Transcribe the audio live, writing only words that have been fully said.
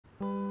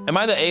Am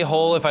I the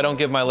a-hole if I don't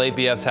give my late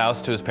BF's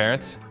house to his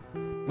parents?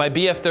 My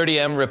BF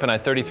 30M, Rip, and I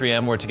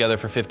 33M were together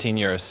for 15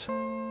 years.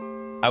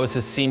 I was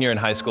his senior in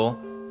high school,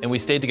 and we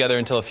stayed together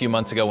until a few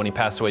months ago when he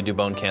passed away due to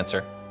bone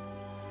cancer.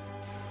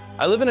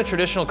 I live in a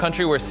traditional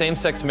country where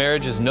same-sex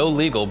marriage is no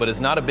legal, but is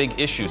not a big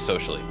issue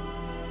socially.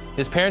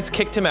 His parents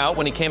kicked him out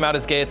when he came out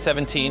as gay at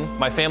 17.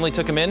 My family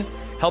took him in,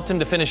 helped him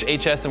to finish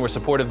HS, and were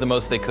supportive the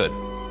most they could.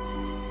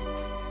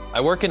 I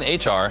work in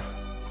HR,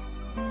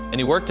 and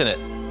he worked in it.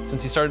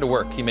 Since he started to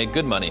work, he made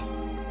good money.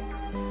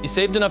 He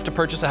saved enough to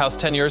purchase a house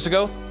 10 years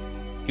ago.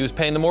 He was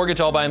paying the mortgage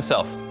all by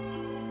himself.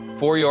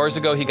 4 years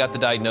ago, he got the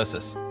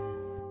diagnosis.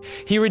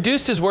 He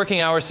reduced his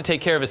working hours to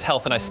take care of his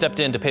health, and I stepped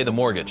in to pay the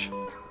mortgage.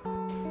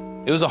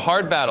 It was a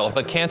hard battle,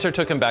 but cancer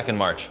took him back in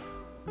March.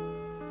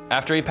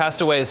 After he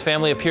passed away, his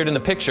family appeared in the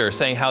picture,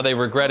 saying how they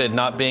regretted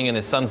not being in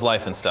his son's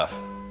life and stuff.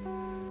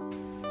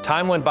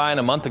 Time went by, and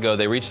a month ago,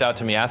 they reached out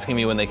to me asking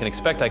me when they can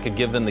expect I could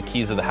give them the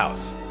keys of the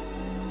house.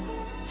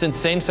 Since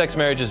same-sex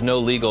marriage is no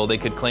legal, they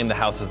could claim the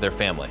house as their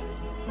family.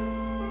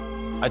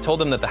 I told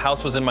them that the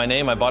house was in my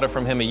name. I bought it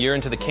from him a year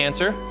into the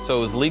cancer, so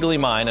it was legally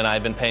mine, and I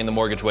had been paying the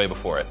mortgage way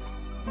before it.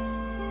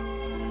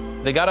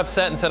 They got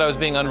upset and said I was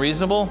being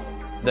unreasonable,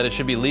 that it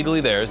should be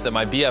legally theirs, that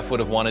my BF would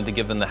have wanted to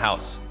give them the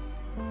house.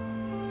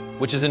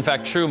 Which is in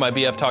fact true. My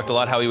BF talked a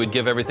lot how he would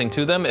give everything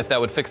to them if that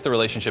would fix the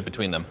relationship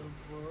between them.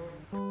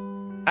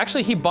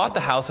 Actually, he bought the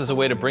house as a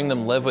way to bring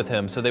them live with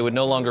him so they would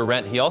no longer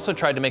rent. He also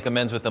tried to make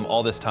amends with them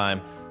all this time,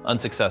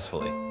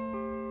 unsuccessfully.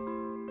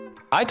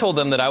 I told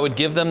them that I would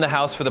give them the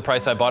house for the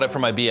price I bought it for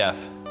my BF,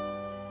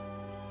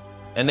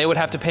 and they would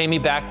have to pay me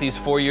back these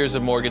 4 years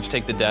of mortgage,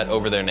 take the debt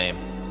over their name.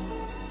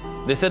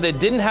 They said they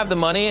didn't have the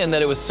money and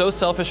that it was so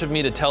selfish of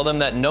me to tell them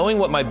that, knowing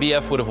what my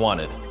BF would have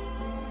wanted.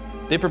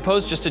 They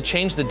proposed just to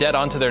change the debt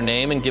onto their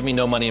name and give me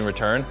no money in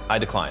return. I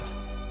declined.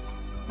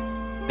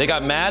 They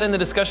got mad and the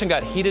discussion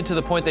got heated to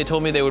the point they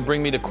told me they would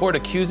bring me to court,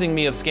 accusing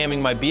me of scamming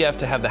my BF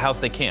to have the house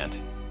they can't.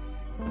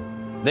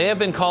 They have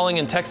been calling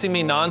and texting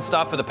me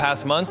nonstop for the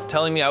past month,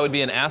 telling me I would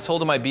be an asshole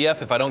to my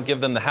BF if I don't give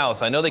them the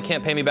house. I know they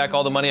can't pay me back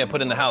all the money I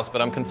put in the house,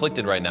 but I'm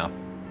conflicted right now.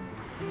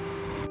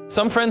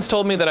 Some friends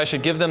told me that I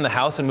should give them the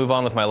house and move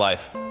on with my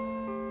life,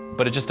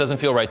 but it just doesn't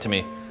feel right to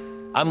me.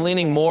 I'm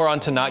leaning more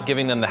onto not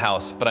giving them the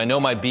house, but I know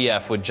my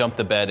BF would jump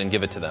the bed and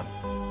give it to them.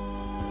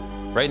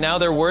 Right now,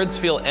 their words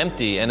feel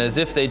empty and as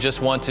if they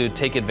just want to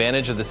take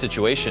advantage of the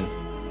situation.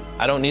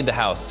 I don't need the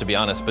house, to be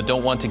honest, but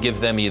don't want to give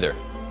them either.